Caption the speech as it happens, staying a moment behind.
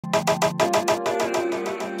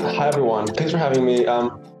Hi, everyone. Thanks for having me.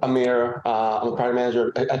 Amir. I'm a product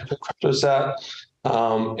manager at CryptoSat.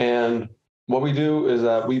 And what we do is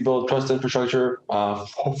that we build trust infrastructure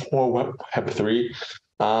for Web3.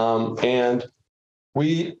 And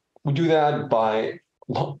we do that by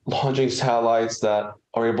launching satellites that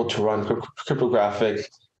are able to run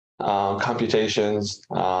cryptographic computations.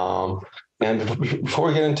 And before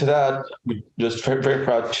we get into that, we're just very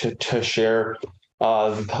proud to share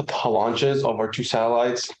the launches of our two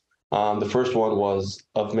satellites. The first one was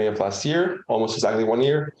of May of last year, almost exactly 1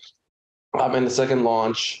 year. And the second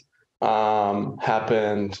launch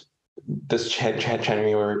happened this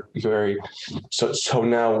January. So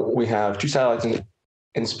now we have two satellites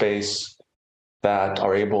in space that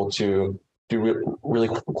are able to do really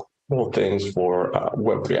cool things for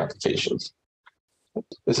Web3 applications.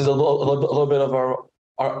 This is a little bit of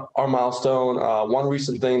our milestone. One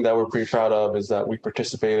recent thing that we're pretty proud of is that we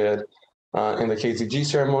participated in the KZG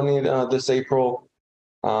ceremony this April.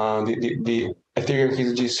 The Ethereum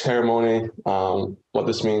KZG ceremony. What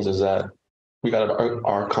this means is that we got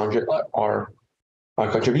our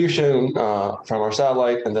contribution from our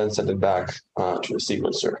satellite and then sent it back to the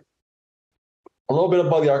sequencer. A little bit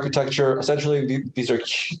about the architecture. Essentially, these are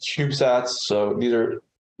CubeSats. So these are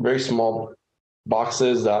very small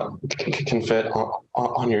boxes that can fit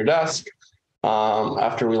on your desk.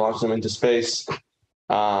 After we launch them into space,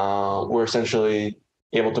 we're essentially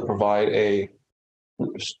able to provide a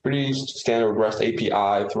pretty standard REST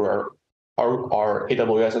API through our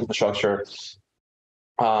AWS infrastructure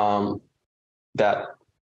that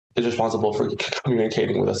is responsible for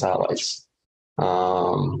communicating with the satellites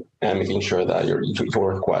and making sure that your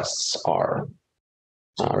requests are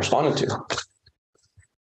responded to.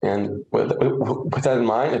 And with that in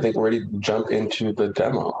mind, I think we're ready to jump into the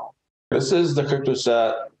demo. This is the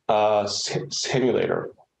CryptoSat simulator.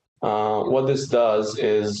 What this does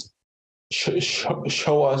is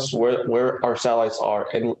show us where our satellites are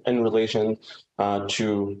in relation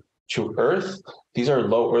to Earth. These are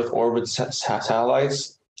low Earth orbit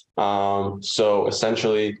satellites. So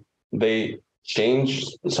essentially, they change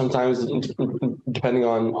sometimes depending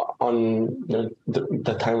on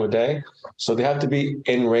the time of day. So they have to be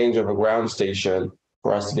in range of a ground station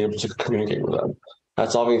for us to be able to communicate with them.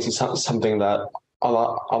 That's obviously something that a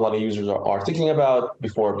lot of users are thinking about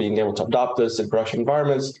before being able to adopt this in production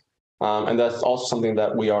environments. And that's also something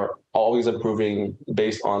that we are always improving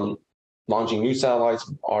based on launching new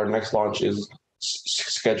satellites. Our next launch is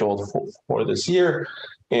scheduled for this year.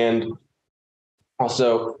 And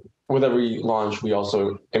also, with every launch, we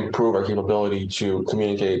also improve our capability to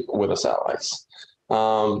communicate with the satellites.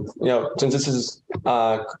 Since this is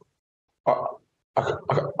our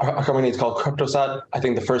company is called CryptoSat, I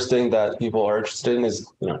think the first thing that people are interested in is,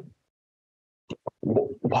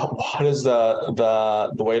 what is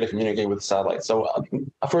the way to communicate with the satellite? So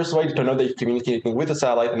first way to know that you're communicating with the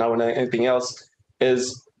satellite and not with anything else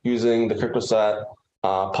is using the CryptoSat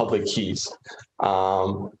public keys.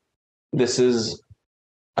 This is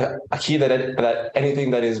a key that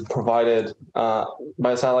anything that is provided by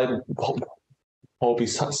a satellite will be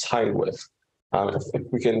signed with. If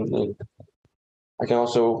we can, I can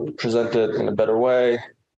also present it in a better way.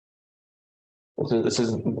 This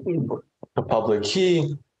is a public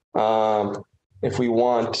key. If we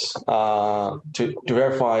want to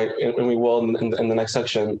verify, and we will in the next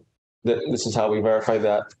section, this is how we verify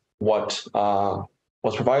that what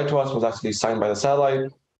was provided to us was actually signed by the satellite.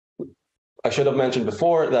 I should have mentioned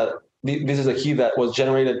before that this is a key that was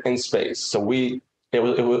generated in space. So it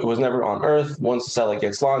was never on Earth. Once the satellite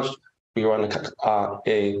gets launched, we run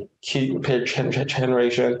a key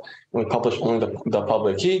generation. And we publish only the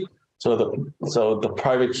public key. So the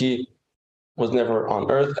private key was never on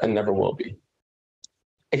Earth and never will be.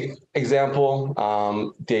 Example,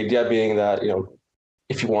 the idea being that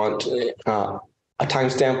if you want a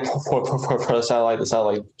timestamp for the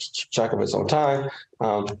satellite keeps track of its own time.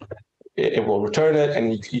 It will return it,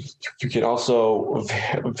 and you can also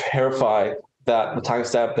verify that the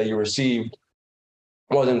timestamp that you received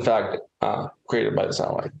was in fact created by the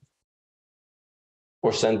satellite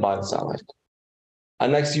or sent by the satellite. A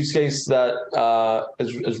next use case that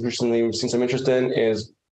is recently we've seen some interest in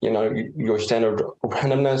is your standard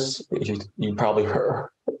randomness. You probably heard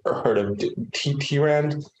of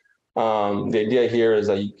TRAND. The idea here is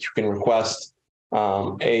that you can request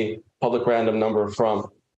a public random number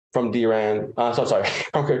from DRAN,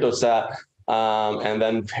 from CryptoSat, and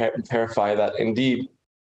then verify that indeed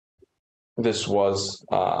this was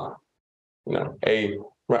a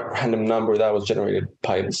random number that was generated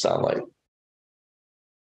by the satellite.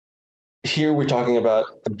 here we're talking about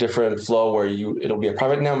a different flow where it'll be a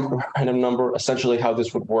private random number. Essentially, how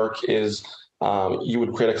this would work is you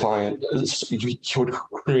would create a client, you would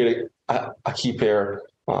create a key pair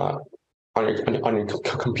on your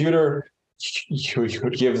computer. You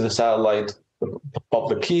would give the satellite the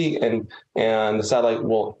public key, and the satellite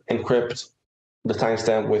will encrypt the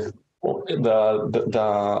timestamp with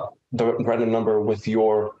the random number with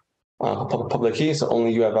your public key, so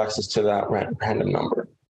only you have access to that random number.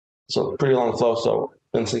 So pretty long flow, so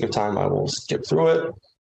in the sake of time, I will skip through it.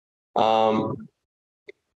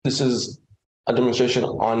 This is a demonstration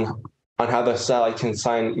on how the satellite can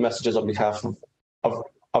sign messages on behalf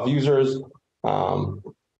of users.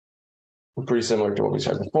 Pretty similar to what we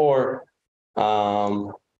said before.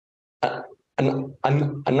 A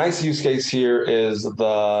nice use case here is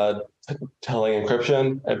the tele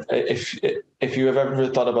encryption. If you have ever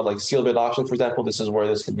thought about like seal bit options, for example, this is where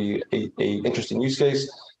this could be a interesting use case.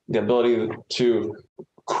 The ability to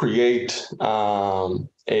create a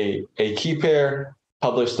key pair,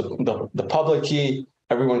 publish the public key.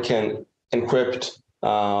 Everyone can encrypt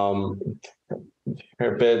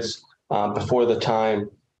their bids before the time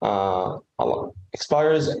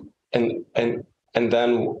expires, and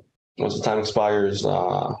then once the time expires,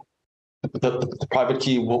 the private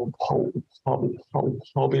key will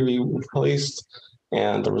be released,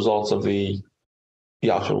 and the results of the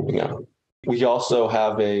auction will be known. We also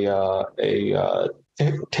have a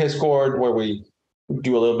Discord where we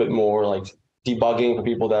do a little bit more like debugging for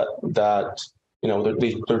people that you know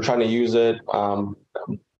they're trying to use it,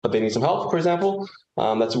 but they need some help, for example.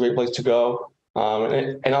 That's a great place to go.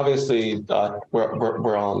 And obviously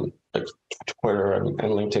we're on like Twitter and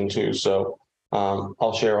LinkedIn too. So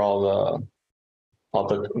I'll share all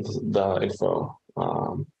the info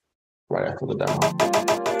right after the demo.